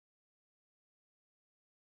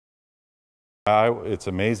It's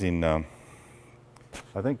amazing. I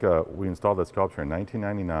think we installed that sculpture in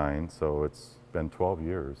 1999, so it's been 12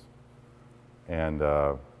 years. And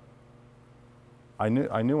I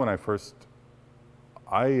knew when I first,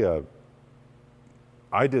 I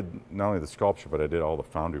did not only the sculpture, but I did all the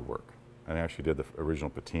foundry work. And I actually did the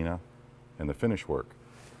original patina and the finish work.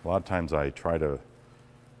 A lot of times I try to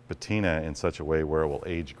patina in such a way where it will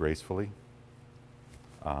age gracefully.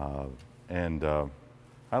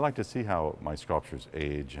 I like to see how my sculptures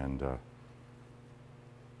age, and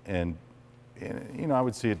you know, I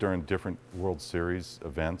would see it during different World Series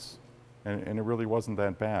events, and it really wasn't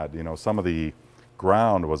that bad. You know, some of the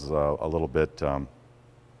ground was a little bit, there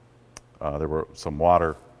were some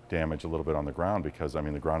water damage a little bit on the ground because, I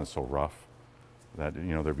mean, the ground is so rough that,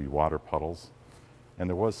 you know, there'd be water puddles. And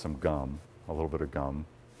there was some gum, a little bit of gum,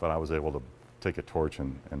 but I was able to take a torch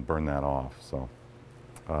and burn that off. So,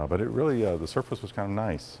 but it really, the surface was kind of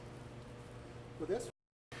nice.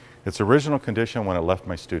 Its original condition when it left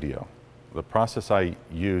my studio. The process I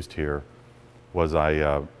used here was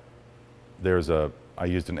I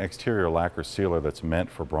used an exterior lacquer sealer that's meant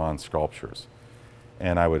for bronze sculptures.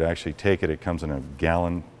 And I would actually take it, it comes in a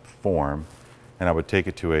gallon form, and I would take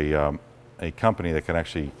it to a company that could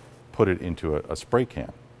actually put it into a spray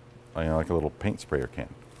can, you know, like a little paint sprayer can.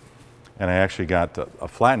 And I actually got a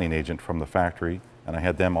flattening agent from the factory, and I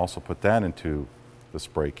had them also put that into the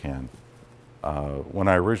spray can. When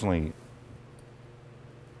I originally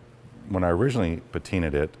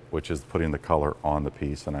patinaed it, which is putting the color on the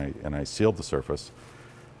piece, and I sealed the surface,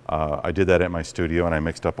 I did that at my studio, and I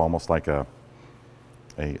mixed up almost like a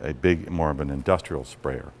big, more of an industrial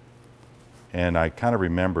sprayer. And I kind of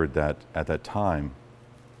remembered that at that time,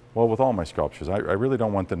 well, with all my sculptures, I really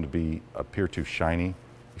don't want them to appear too shiny,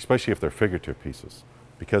 especially if they're figurative pieces,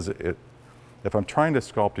 because if I'm trying to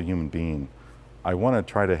sculpt a human being, I want to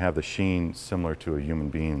try to have the sheen similar to a human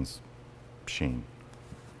being's sheen.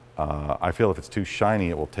 I feel if it's too shiny,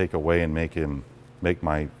 it will take away and make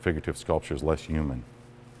my figurative sculptures less human.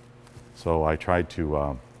 So I tried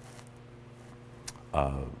to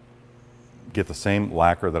get the same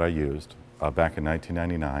lacquer that I used back in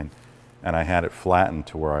 1999, and I had it flattened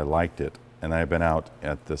to where I liked it. And I've been out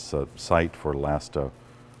at this site for the last,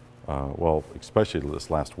 well, especially this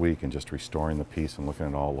last week, and just restoring the piece and looking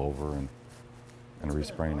it all over and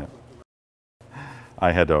respraying it.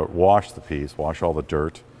 I had to wash the piece, wash all the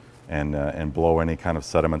dirt, and blow any kind of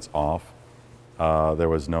sediments off. There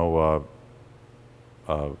was no,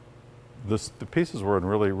 the pieces were in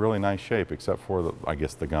really, really nice shape, except for, I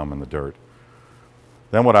guess, the gum and the dirt.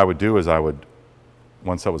 Then what I would do is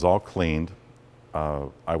once that was all cleaned,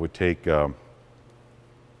 I would take, well,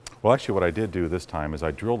 actually what I did do this time is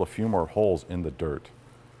I drilled a few more holes in the dirt.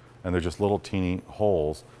 And they're just little teeny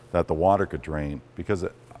holes that the water could drain. Because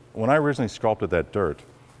when I originally sculpted that dirt,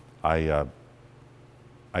 I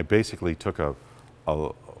basically took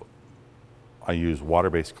I used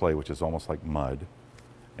water-based clay, which is almost like mud.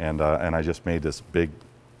 And I just made this big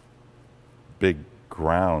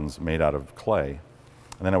grounds made out of clay.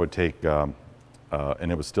 And then I would take, and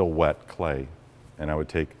it was still wet clay, and I would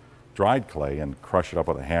take dried clay and crush it up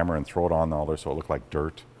with a hammer and throw it on all there so it looked like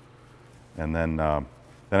dirt. And then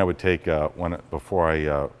I would take, when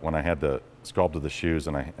I had sculpted the shoes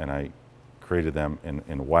and I created them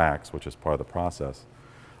in wax, which is part of the process,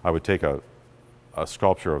 I would take a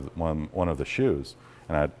sculpture of one of the shoes,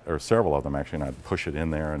 or several of them actually, and I'd push it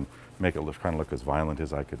in there and make it kind of look as violent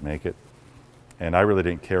as I could make it. And I really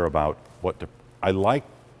didn't care about I liked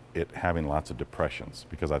it having lots of depressions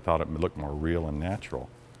because I thought it looked more real and natural.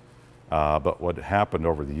 But what happened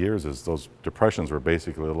over the years is those depressions were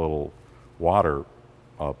basically little water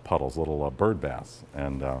puddles, little bird baths.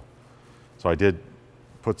 And so I did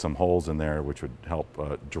put some holes in there which would help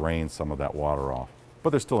drain some of that water off. But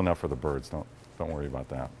there's still enough for the birds, don't worry about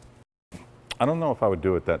that. I don't know if I would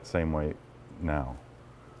do it that same way now.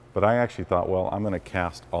 But I actually thought, well, I'm going to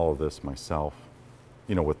cast all of this myself,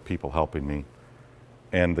 you know, with people helping me.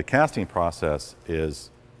 And the casting process is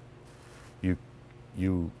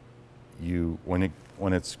when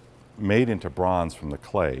it's made into bronze from the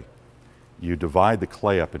clay, you divide the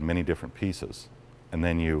clay up in many different pieces, and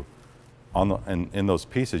then in those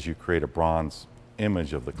pieces you create a bronze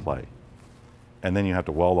image of the clay, and then you have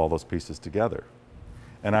to weld all those pieces together.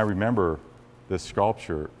 And I remember this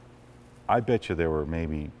sculpture, I bet you there were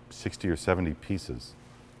maybe 60 or 70 pieces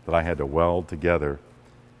that I had to weld together.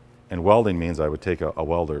 And welding means I would take a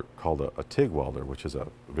welder called a TIG welder, which is a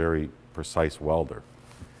very precise welder.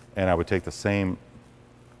 And I would take the same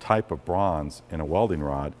type of bronze in a welding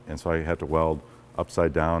rod, and so I had to weld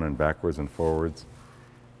upside down and backwards and forwards.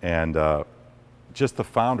 And just the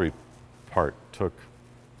foundry part took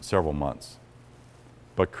several months.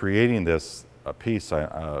 But creating this piece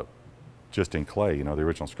just in clay, you know, the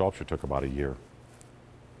original sculpture took about a year.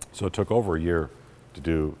 So it took over a year to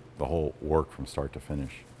do the whole work from start to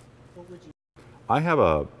finish. I have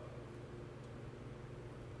a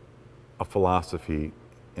philosophy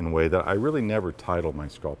in a way that I really never title my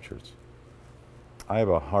sculptures. I have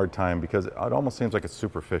a hard time because it almost seems like it's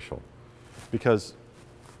superficial. Because,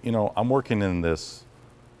 you know, I'm working in this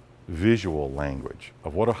visual language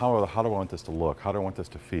of how do I want this to look? How do I want this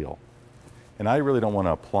to feel? And I really don't want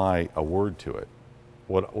to apply a word to it.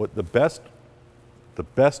 What the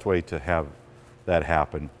best way to have that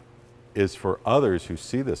happen is for others who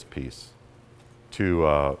see this piece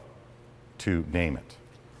to name it.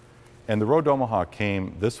 And the Road to Omaha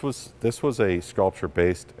came, this was a sculpture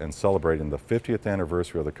based and celebrating the 50th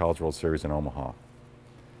anniversary of the College World Series in Omaha.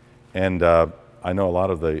 And I know a lot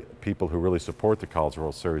of the people who really support the College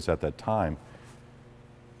World Series at that time,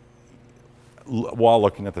 while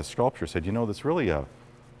looking at the sculpture, said, you know,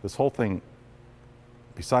 this whole thing,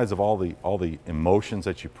 besides of all the emotions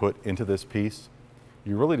that you put into this piece,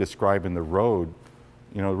 you're really describing the road,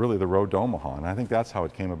 you know, really the road to Omaha. And I think that's how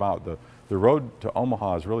it came about. The road to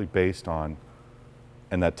Omaha is really based on,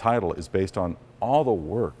 and that title is based on all the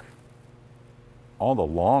work, all the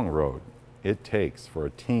long road it takes for a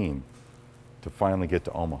team to finally get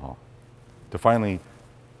to Omaha, to finally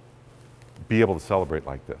be able to celebrate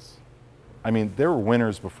like this. I mean, there were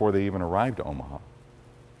winners before they even arrived to Omaha.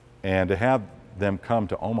 And to have them come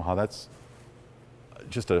to Omaha, that's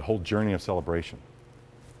just a whole journey of celebration.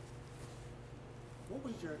 What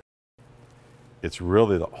was your... It's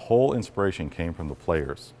really, the whole inspiration came from the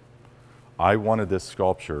players. I wanted this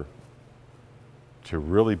sculpture to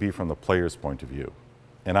really be from the players' point of view.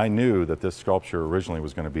 And I knew that this sculpture originally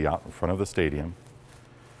was going to be out in front of the stadium,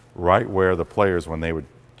 right where the players, when they would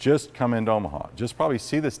just come into Omaha, just probably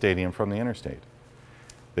see the stadium from the interstate.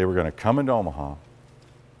 They were going to come into Omaha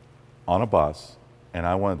on a bus, and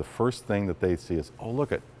I wanted the first thing that they'd see is, oh,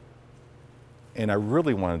 look at, and I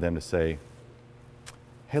really wanted them to say,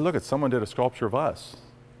 hey, look at, someone did a sculpture of us.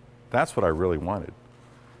 That's what I really wanted.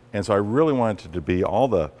 And so I really wanted it to be all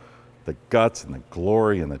the guts and the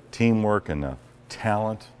glory and the teamwork and the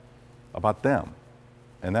talent about them.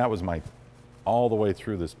 And that was all the way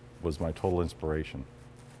through this was my total inspiration.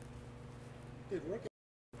 You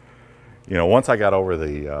know, once I got over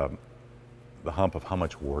the hump of how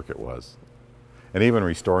much work it was, and even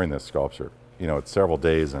restoring this sculpture, you know, it's several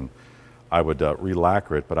days, and I would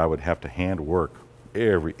re-lacquer it, but I would have to hand work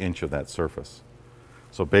every inch of that surface.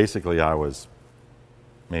 So basically I was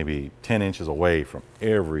maybe 10 inches away from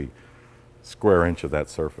every square inch of that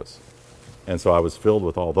surface. And so I was filled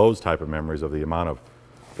with all those type of memories of the amount of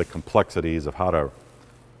the complexities of how to,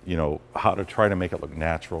 you know, how to try to make it look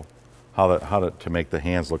natural, how to make the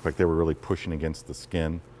hands look like they were really pushing against the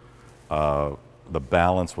skin. The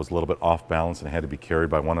balance was a little bit off balance and it had to be carried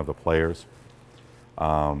by one of the players.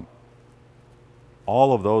 All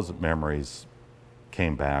of those memories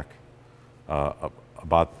came back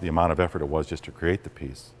about the amount of effort it was just to create the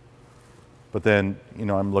piece. But then, you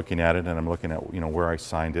know, I'm looking at it and I'm looking at, you know, where I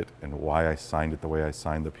signed it and why I signed it the way I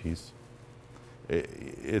signed the piece.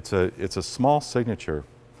 It's a small signature,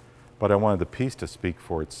 but I wanted the piece to speak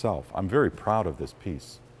for itself. I'm very proud of this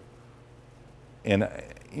piece. And,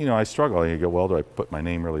 you know, I struggle. You go, well, do I put my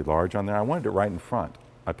name really large on there? I wanted it right in front.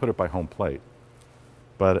 I put it by home plate.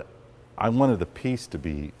 But I wanted the piece to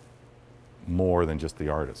be more than just the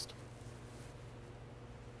artist.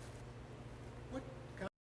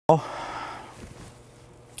 Well,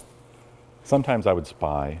 sometimes I would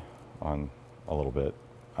spy on a little bit.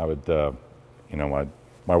 I would, you know,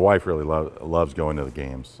 my wife really loves going to the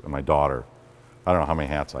games, and my daughter. I don't know how many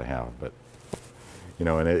hats I have, but you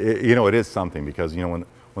know, and it is something because, you know,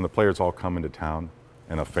 when the players all come into town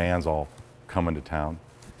and the fans all come into town,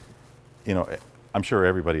 you know, I'm sure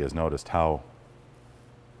everybody has noticed how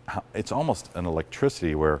it's almost an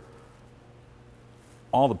electricity where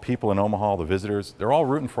all the people in Omaha, the visitors, they're all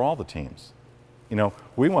rooting for all the teams. You know,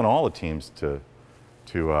 we want all the teams to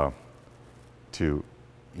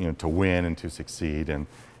win and to succeed. And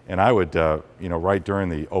I would, you know, right during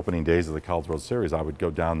the opening days of the College World Series, I would go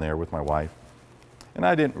down there with my wife. And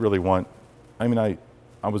I didn't really want, I mean,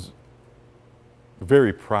 I was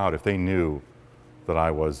very proud if they knew that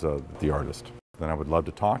I was the artist. Then I would love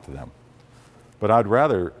to talk to them. But I'd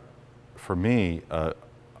rather, for me,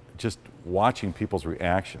 just watching people's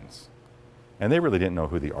reactions. And they really didn't know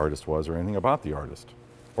who the artist was or anything about the artist.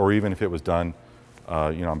 Or even if it was done,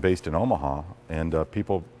 you know, I'm based in Omaha, and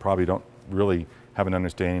people probably don't really have an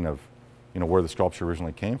understanding of, you know, where the sculpture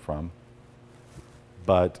originally came from.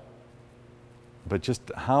 But but just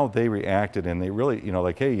how they reacted, and they really, you know,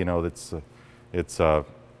 like, hey, you know, it's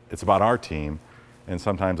about our team. And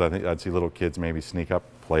sometimes I think I'd see little kids maybe sneak up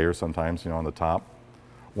players sometimes, you know, on the top.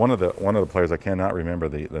 One of the players, I cannot remember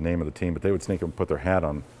the name of the team, but they would sneak up and put their hat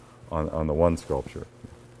on the one sculpture.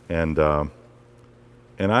 And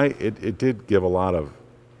it did give a lot of,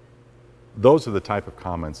 those are the type of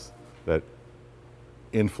comments that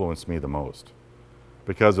influenced me the most,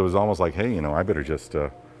 because it was almost like, hey, you know, I better just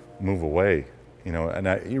move away, you know, and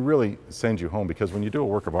it really sends you home, because when you do a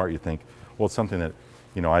work of art, you think, well, it's something that,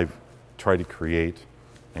 you know, I've tried to create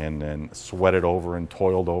and then sweated over and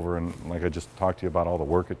toiled over, and like I just talked to you about all the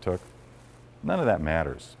work it took. None of that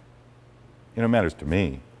matters. You know, it matters to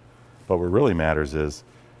me, but what really matters is,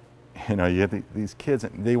 you know, you have these kids,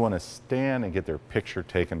 they want to stand and get their picture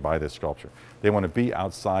taken by this sculpture. They want to be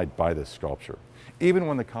outside by this sculpture. Even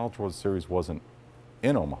when the College World Series wasn't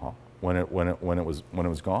in Omaha, when it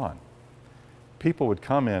was gone, people would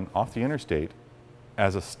come in off the interstate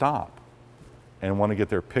as a stop and want to get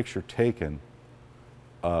their picture taken.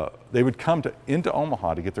 They would come into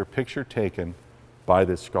Omaha to get their picture taken by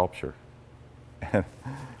this sculpture. And,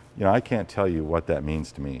 you know, I can't tell you what that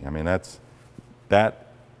means to me. I mean, that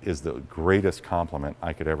is the greatest compliment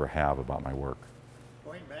I could ever have about my work.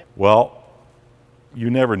 Well, you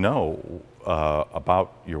never know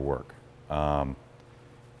about your work.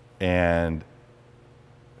 And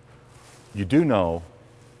you do know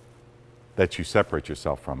that you separate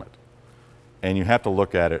yourself from it. And you have to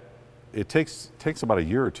look at it. It takes about a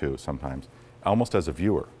year or two sometimes, almost as a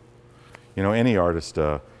viewer. You know, any artist,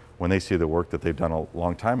 when they see the work that they've done a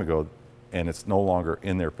long time ago and it's no longer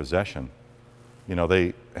in their possession, you know,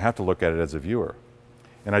 they have to look at it as a viewer.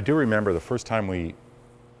 And I do remember the first time we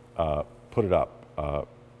put it up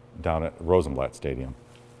down at Rosenblatt Stadium.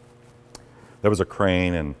 There was a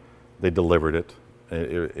crane and they delivered it.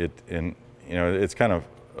 And you know, it's kind of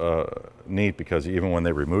neat, because even when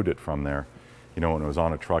they removed it from there, you know, when it was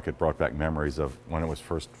on a truck, it brought back memories of when it was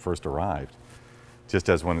first arrived. Just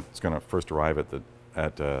as when it's going to first arrive at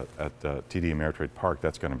TD Ameritrade Park,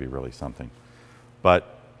 that's going to be really something.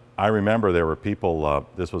 But I remember there were people.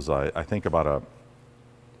 This was, I think, about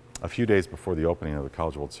a few days before the opening of the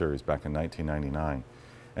College World Series back in 1999,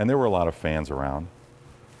 and there were a lot of fans around.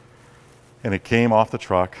 And it came off the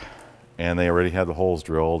truck, and they already had the holes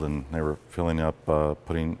drilled, and they were filling up,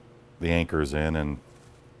 putting the anchors in, and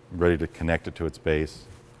ready to connect it to its base.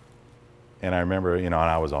 And I remember, you know, and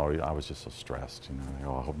I was just so stressed, you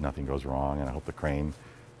know, oh, I hope nothing goes wrong, and I hope the crane,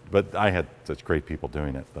 but I had such great people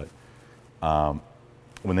doing it. But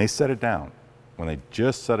when they set it down, when they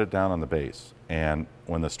just set it down on the base, and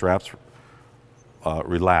when the straps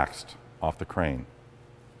relaxed off the crane,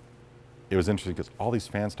 it was interesting because all these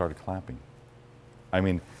fans started clapping. I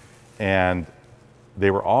mean, and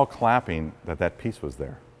they were all clapping that piece was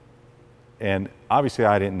there. And obviously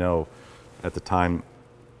I didn't know at the time,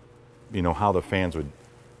 you know, how the fans would,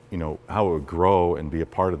 you know, how it would grow and be a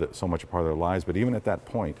part of so much a part of their lives. But even at that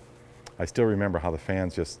point, I still remember how the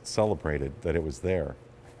fans just celebrated that it was there.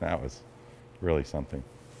 That was really something.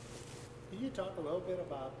 Can you talk a little bit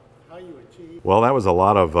about how you achieved? Well, that was a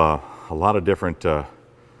lot of different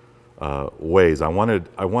ways. I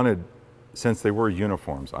wanted, since they were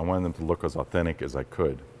uniforms, I wanted them to look as authentic as I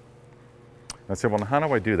could. I said, well, how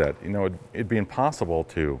do I do that? You know, it'd be impossible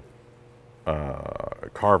to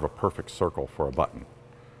carve a perfect circle for a button,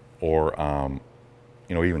 or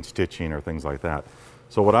you know, even stitching or things like that.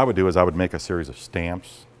 So what I would do is I would make a series of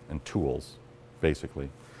stamps and tools, basically.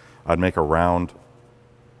 I'd make a round,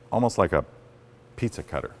 almost like a pizza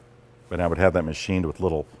cutter, but I would have that machined with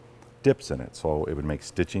little dips in it, so it would make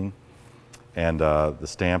stitching. And the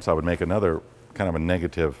stamps, I would make another kind of a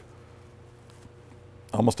negative,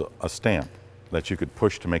 almost a stamp that you could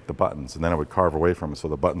push to make the buttons, and then I would carve away from it so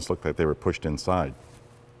the buttons looked like they were pushed inside.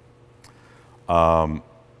 The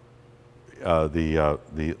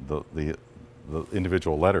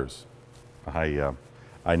individual letters,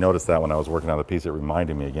 I noticed that when I was working on the piece, it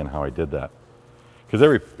reminded me again how I did that. Because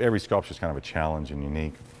every sculpture is kind of a challenge and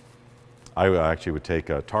unique. I actually would take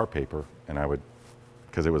tar paper, and I would,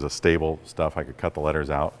 because it was a stable stuff, I could cut the letters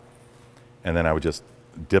out, and then I would just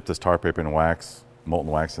dip this tar paper in wax,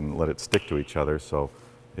 molten wax, and let it stick to each other. So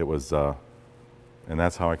it was, and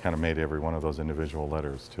that's how I kind of made every one of those individual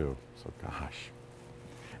letters too. So gosh.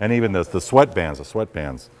 And even the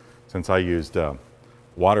sweatbands, since I used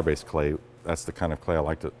water-based clay, that's the kind of clay I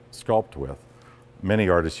like to sculpt with. Many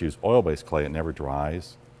artists use oil-based clay, it never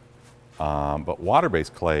dries. But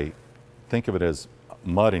water-based clay, think of it as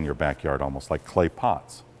mud in your backyard, almost like clay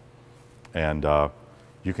pots. And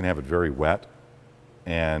you can have it very wet,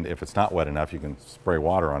 and if it's not wet enough, you can spray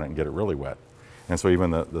water on it and get it really wet. And so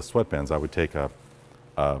even the sweatbands, I would take a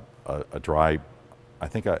dry, I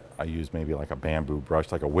think I used maybe like a bamboo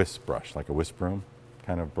brush, like a wisp brush, like a wisp broom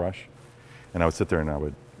kind of brush. And I would sit there and I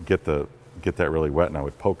would get that really wet, and I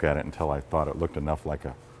would poke at it until I thought it looked enough like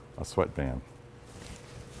a sweatband.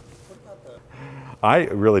 What about the, I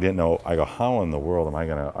really didn't know. I go, how in the world am I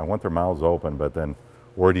gonna, I want their mouths open, but then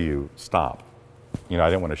where do you stop? You know, I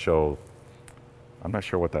didn't want to show, I'm not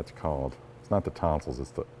sure what that's called. It's not the tonsils,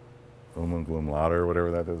 it's the umlaut or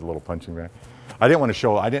whatever that is, a little punching bag. I didn't want to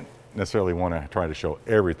show, I didn't necessarily want to try to show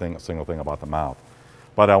everything, a single thing about the mouth,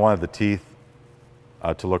 but I wanted the teeth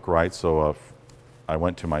to look right. So I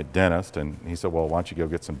went to my dentist, and he said, well, why don't you go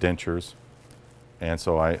get some dentures? And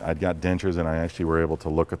so I got dentures, and I actually were able to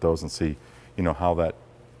look at those and see, you know, how that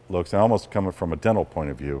looks. And almost coming from a dental point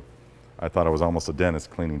of view, I thought I was almost a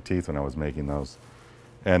dentist cleaning teeth when I was making those.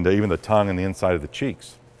 And even the tongue and the inside of the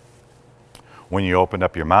cheeks. When you opened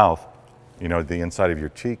up your mouth, you know, the inside of your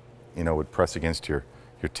cheek, you know, would press against your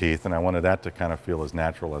teeth, and I wanted that to kind of feel as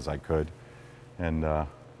natural as I could. And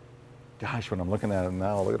gosh, when I'm looking at it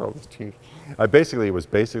now, look at all those teeth. It was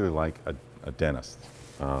basically like a dentist,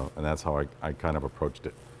 and that's how I kind of approached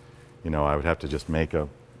it. You know, I would have to just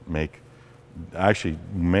actually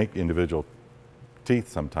make individual teeth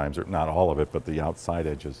sometimes, or not all of it, but the outside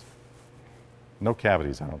edges. No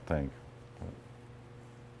cavities, I don't think.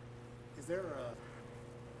 is there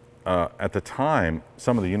At the time,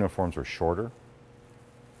 some of the uniforms were shorter,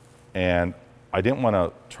 and I didn't want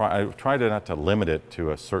to I tried not to limit it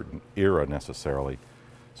to a certain era necessarily.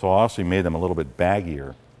 So I also made them a little bit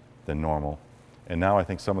baggier than normal. And now I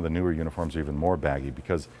think some of the newer uniforms are even more baggy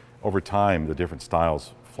because over time the different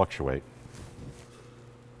styles fluctuate.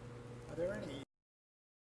 are there any,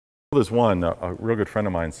 There's one, a real good friend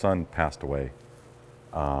of mine's son passed away.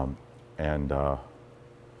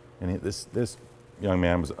 This young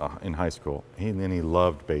man was in high school, and he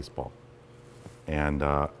loved baseball.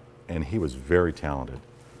 And he was very talented.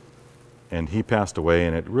 And he passed away,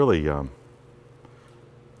 and it really, I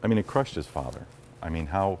mean, it crushed his father. I mean,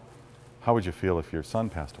 how would you feel if your son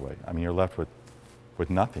passed away? I mean, you're left with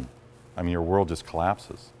nothing. I mean, your world just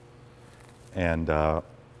collapses. And so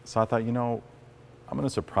I thought, you know, I'm going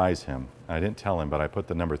to surprise him. And I didn't tell him, but I put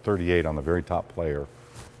the number 38 on the very top player,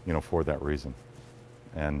 you know, for that reason.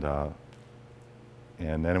 And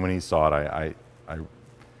then when he saw it,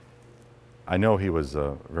 I know he was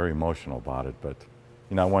very emotional about it, but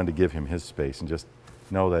you know, I wanted to give him his space and just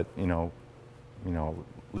know that you know,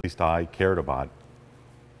 at least I cared about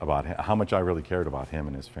how much I really cared about him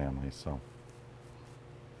and his family. So,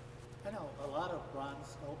 I know a lot of bronze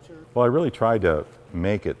sculpture. well, I really tried to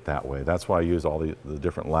make it that way. That's why I use all the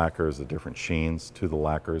different lacquers, the different sheens to the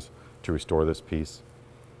lacquers to restore this piece.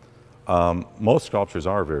 Most sculptures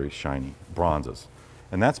are very shiny, bronzes.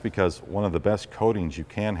 And that's because one of the best coatings you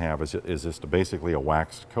can have is just basically a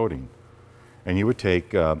waxed coating. And you would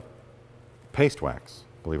take paste wax,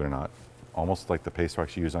 believe it or not, almost like the paste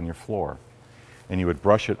wax you use on your floor. And you would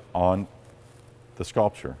brush it on the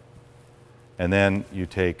sculpture. And then you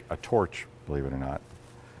take a torch, believe it or not,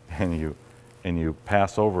 and you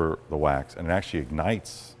pass over the wax, and it actually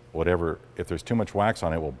ignites whatever. If there's too much wax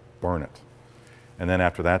on it, it will burn it. And then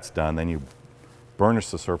after that's done, then you burnish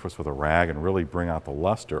the surface with a rag and really bring out the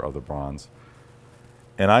luster of the bronze.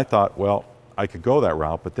 And I thought, well, I could go that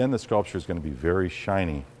route, but then the sculpture is going to be very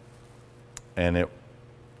shiny. And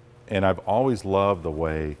I've always loved the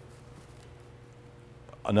way,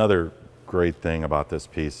 another great thing about this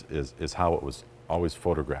piece is how it was always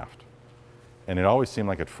photographed. And it always seemed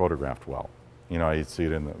like it photographed well. You know, you'd see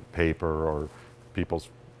it in the paper or people's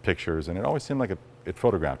pictures, and it always seemed like it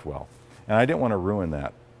photographed well. And I didn't want to ruin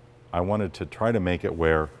that. I wanted to try to make it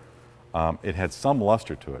where it had some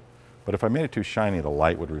luster to it. But if I made it too shiny, the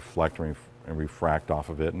light would reflect and refract off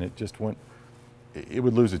of it, and it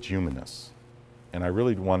would lose its humanness. And I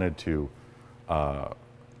really wanted to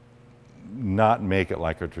not make it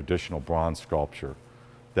like a traditional bronze sculpture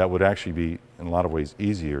that would actually be, in a lot of ways,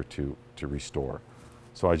 easier to restore.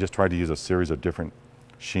 So I just tried to use a series of different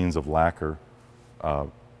sheens of lacquer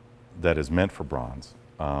that is meant for bronze.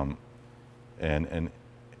 And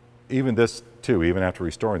even this too, even after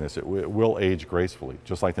restoring this, it will age gracefully,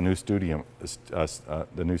 just like the new stadium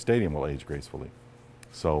will age gracefully.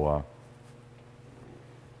 So,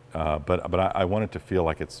 but I want it to feel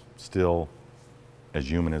like it's still as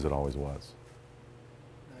human as it always was.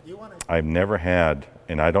 Now, do you want to, I've never had,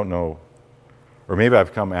 and I don't know, or maybe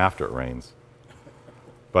I've come after it rains,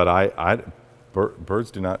 but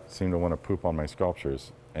birds do not seem to want to poop on my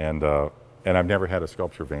sculptures, and I've never had a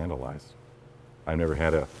sculpture vandalized. I've never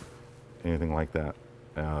had anything like that.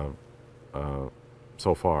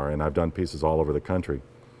 so far, and I've done pieces all over the country.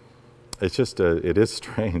 It's just, it is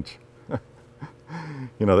strange.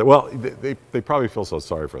 You know, well, they probably feel so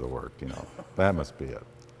sorry for the work, you know. That must be it.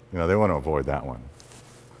 You know, they want to avoid that one.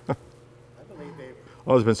 I believe they've.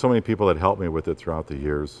 Well, there's been so many people that helped me with it throughout the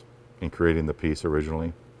years in creating the piece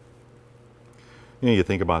originally. You know, you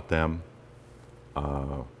think about them,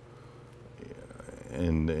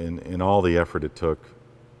 and all the effort it took.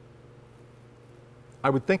 I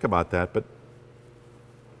would think about that, but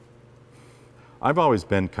I've always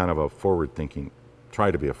been kind of a forward-thinking, try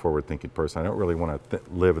to be a forward-thinking person. I don't really want to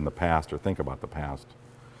live in the past or think about the past.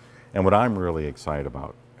 And what I'm really excited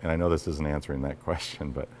about, and I know this isn't answering that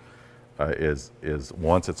question, but is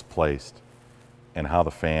once it's placed and how the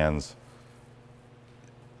fans,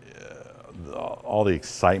 all the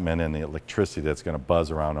excitement and the electricity that's going to buzz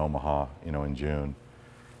around Omaha, you know, in June,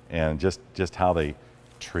 and just how they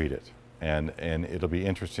treat it. And it'll be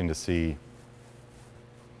interesting to see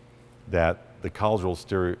that the cultural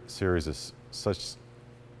series is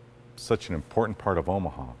such an important part of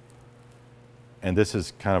Omaha. And this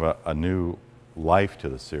is kind of a new life to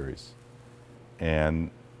the series.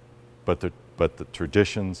 But the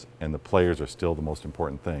traditions and the players are still the most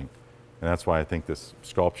important thing. And that's why I think this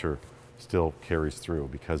sculpture still carries through,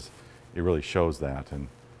 because it really shows that. And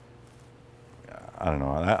I don't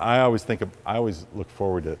know, I always look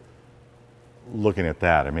forward to looking at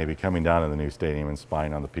that, and maybe coming down to the new stadium and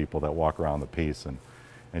spying on the people that walk around the piece, and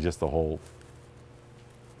just the whole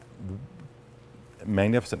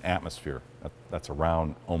magnificent atmosphere that's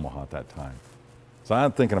around Omaha at that time. So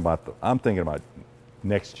I'm thinking about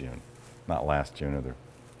next June, not last June,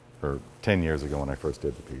 or 10 years ago when I first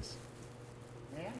did the piece.